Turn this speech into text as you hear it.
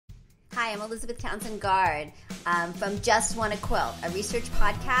Hi, I'm Elizabeth Townsend Guard from Just Wanna Quilt, a research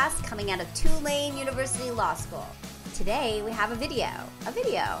podcast coming out of Tulane University Law School. Today we have a video,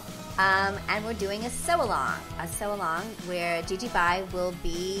 and we're doing a sew-along where Gigi will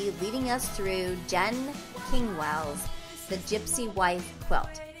be leading us through Jen Kingwell's The Gypsy Wife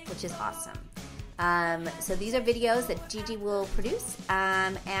Quilt, which is awesome. So these are videos that Gigi will produce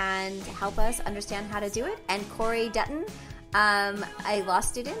and help us understand how to do it. And Corey Dutton, a law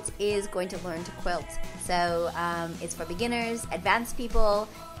student, is going to learn to quilt. So it's for beginners, advanced people,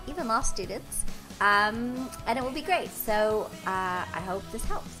 even law students, and it will be great. So I hope this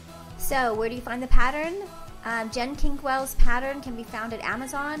helps. So where do you find the pattern? Jen Kingwell's pattern can be found at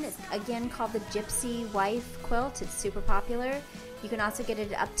Amazon. It's again called the Gypsy Wife Quilt. It's super popular. You can also get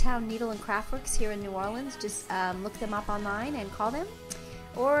it at Uptown Needle and Craftworks here in New Orleans. Just look them up online and call them,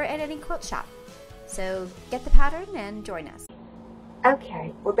 or at any quilt shop. So get the pattern and join us.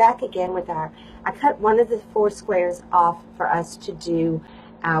 Okay, we're back again with I cut one of the 4 squares off for us to do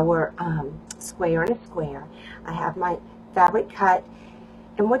our square and a square. I have my fabric cut,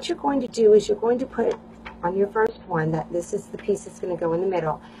 and what you're going to do is you're going to put on your first one, that this is the piece that's going to go in the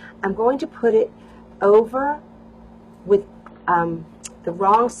middle. I'm going to put it over with the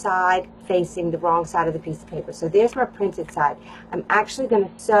wrong side facing the wrong side of the piece of paper. So there's my printed side. I'm actually going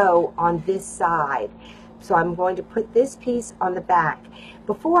to sew on this side. So I'm going to put this piece on the back.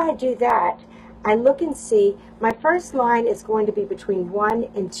 Before I do that, I look and see my first line is going to be between 1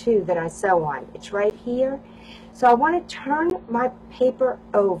 and 2 that I sew on. It's right here. So I want to turn my paper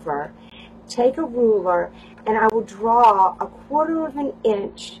over, take a ruler, and I will draw a 1/4 of an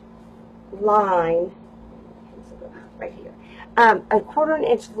inch line right here. A 1/4 of an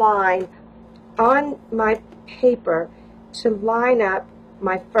inch line on my paper to line up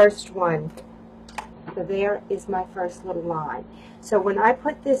my first one. So there is my first little line. So when I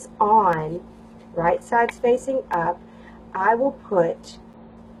put this on, right side's facing up, I will put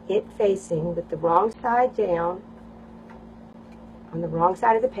it facing with the wrong side down on the wrong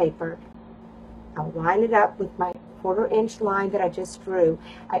side of the paper. I'll line it up with my 1/4 inch line that I just drew.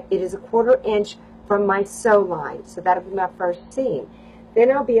 It is a 1/4 inch from my sew line, so that'll be my first seam.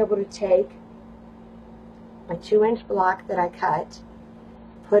 Then I'll be able to take my 2-inch block that I cut,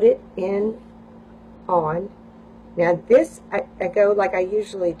 put it in on. Now this, I go like I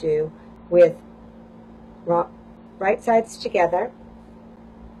usually do with right sides together,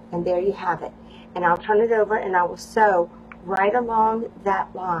 and there you have it. And I'll turn it over and I will sew right along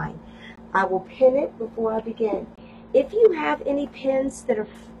that line. I will pin it before I begin. If you have any pins that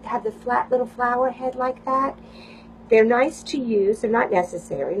have the flat little flower head like that, they're nice to use. They're not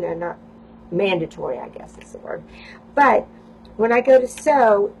necessary. They're not mandatory, I guess is the word. But when I go to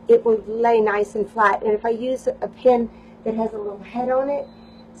sew, it will lay nice and flat. And if I use a pin that has a little head on it,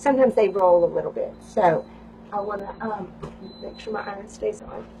 sometimes they roll a little bit. So I want to make sure my iron stays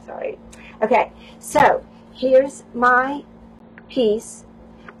on. Sorry. Okay, so here's my piece.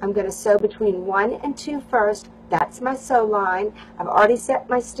 I'm going to sew between 1 and 2 first. That's my sew line. I've already set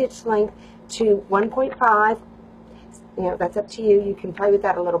my stitch length to 1.5. You know, that's up to you. You can play with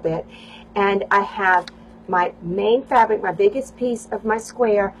that a little bit. And I have my main fabric, my biggest piece of my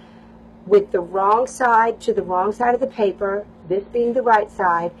square, with the wrong side to the wrong side of the paper, this being the right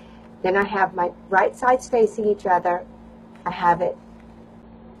side. Then I have my right sides facing each other. I have it.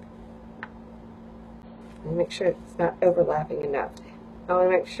 Let me make sure it's not overlapping enough. I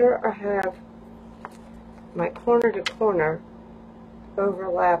want to make sure I have my corner to corner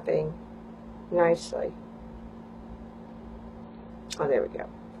overlapping nicely. Oh, there we go.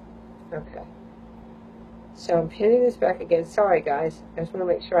 Okay. So I'm pinning this back again. Sorry, guys. I just want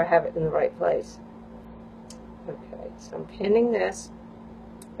to make sure I have it in the right place. Okay, so I'm pinning this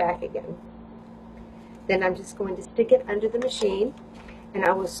back again. Then I'm just going to stick it under the machine, and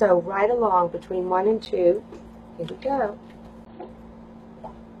I will sew right along between 1 and 2. Here we go.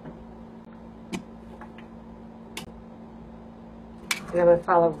 And I'm going to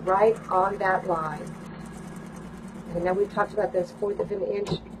follow right on that line. I know we've talked about those 1/4 of an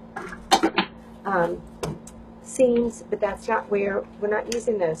inch seams, but that's not where, we're not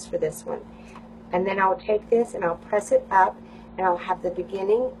using those for this one. And then I'll take this and I'll press it up, and I'll have the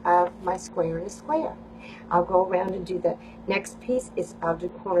beginning of my square and a square. I'll go around and do the next piece is I'll do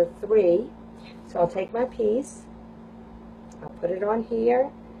corner 3. So I'll take my piece, I'll put it on here,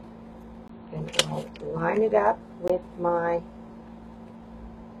 and I'll line it up with my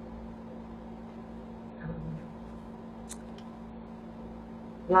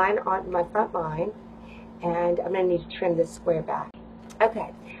line on my front line, and I'm going to need to trim this square back.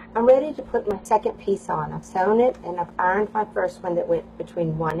 Okay, I'm ready to put my second piece on. I've sewn it and I've ironed my first one that went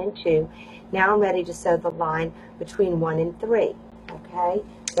between 1 and 2. Now I'm ready to sew the line between 1 and 3. Okay,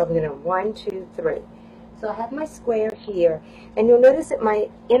 so I'm going to 1, 2, 3. So I have my square here, and you'll notice that my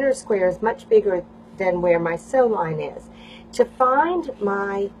inner square is much bigger than where my sew line is. To find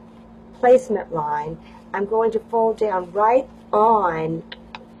my placement line, I'm going to fold down right on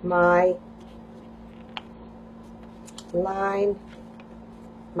my line,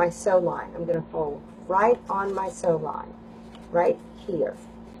 my sew line. I'm going to fold right on my sew line, right here.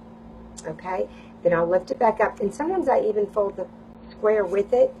 Okay, then I'll lift it back up, and sometimes I even fold the square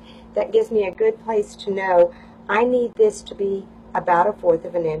with it. That gives me a good place to know I need this to be about 1/4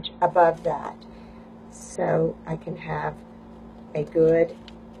 of an inch above that, so I can have a good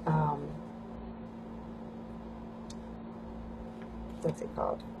what's it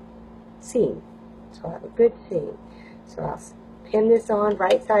called? Seam. So I have a good seam. So I'll pin this on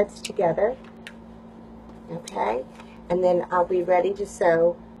right sides together, okay, and then I'll be ready to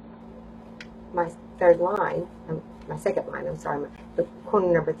sew my third line, my second line, I'm sorry, the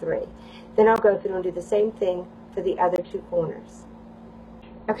corner number 3. Then I'll go through and do the same thing for the other 2 corners.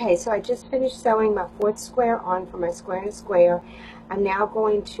 Okay, so I just finished sewing my 4th square on for my square and a square. I'm now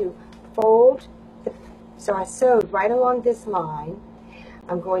going to fold, so I sewed right along this line.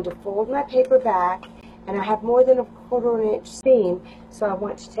 I'm going to fold my paper back, and I have more than 1/4 inch seam, so I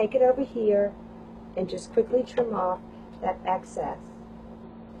want to take it over here and just quickly trim off that excess.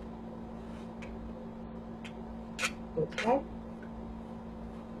 Okay,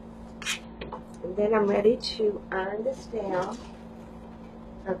 and then I'm ready to iron this down.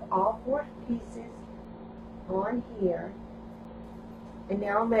 I have all 4 pieces on here, and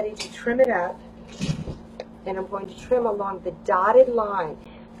now I'm ready to trim it up, and I'm going to trim along the dotted line.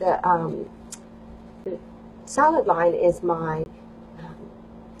 The solid line is my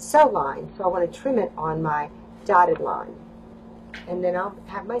sew line, so I want to trim it on my dotted line, and then I'll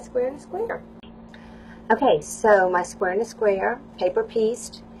have my square and a square. Okay, so my square and a square, paper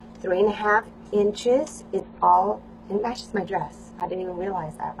pieced, 3.5 inches is all, and it matches my dress. I didn't even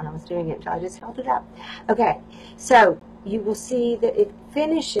realize that when I was doing it until I just held it up. Okay, so you will see that it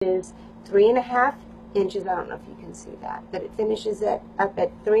finishes 3.5 inches. I don't know if you can see that, but it finishes up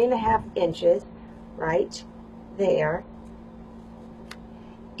at 3.5 inches right there.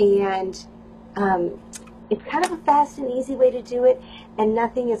 And it's kind of a fast and easy way to do it, and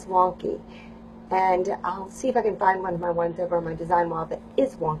nothing is wonky. And I'll see if I can find one of my ones over on my design wall that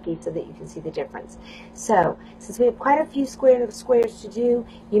is wonky so that you can see the difference. So, since we have quite a few squares to do,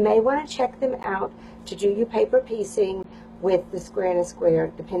 you may want to check them out to do your paper piecing with the square and a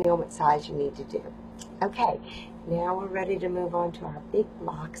square, depending on what size you need to do. Okay, now we're ready to move on to our big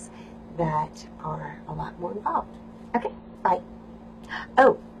blocks that are a lot more involved. Okay, bye.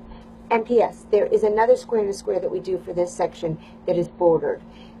 Oh, and P.S., there is another square and a square that we do for this section that is bordered,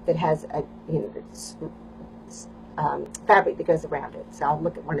 that has a fabric that goes around it. So I'll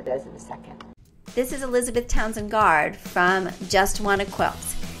look at one of those in a second. This is Elizabeth Townsend Guard from Just Wanna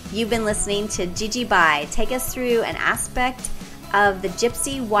Quilt. You've been listening to Gigi By take us through an aspect of the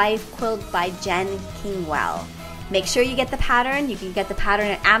Gypsy Wife Quilt by Jen Kingwell. Make sure you get the pattern. You can get the pattern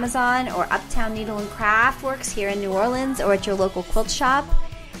at Amazon or Uptown Needle and Craft Works here in New Orleans, or at your local quilt shop.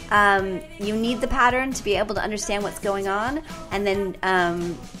 You need the pattern to be able to understand what's going on, and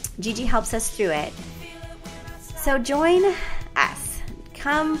then Gigi helps us through it. So join us.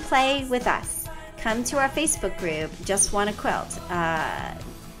 Come play with us. Come to our Facebook group, Just Wanna Quilt.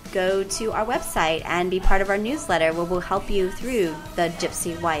 Go to our website and be part of our newsletter, where we'll help you through the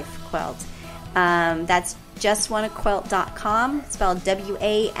Gypsy Wife quilt. That's justwannaquilt.com, spelled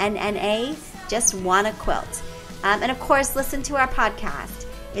W-A-N-N-A, Just Wanna Quilt. And of course, listen to our podcast.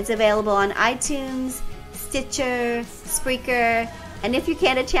 It's available on iTunes, Stitcher, Spreaker, and if you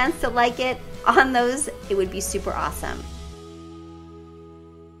get a chance to like it on those, it would be super awesome.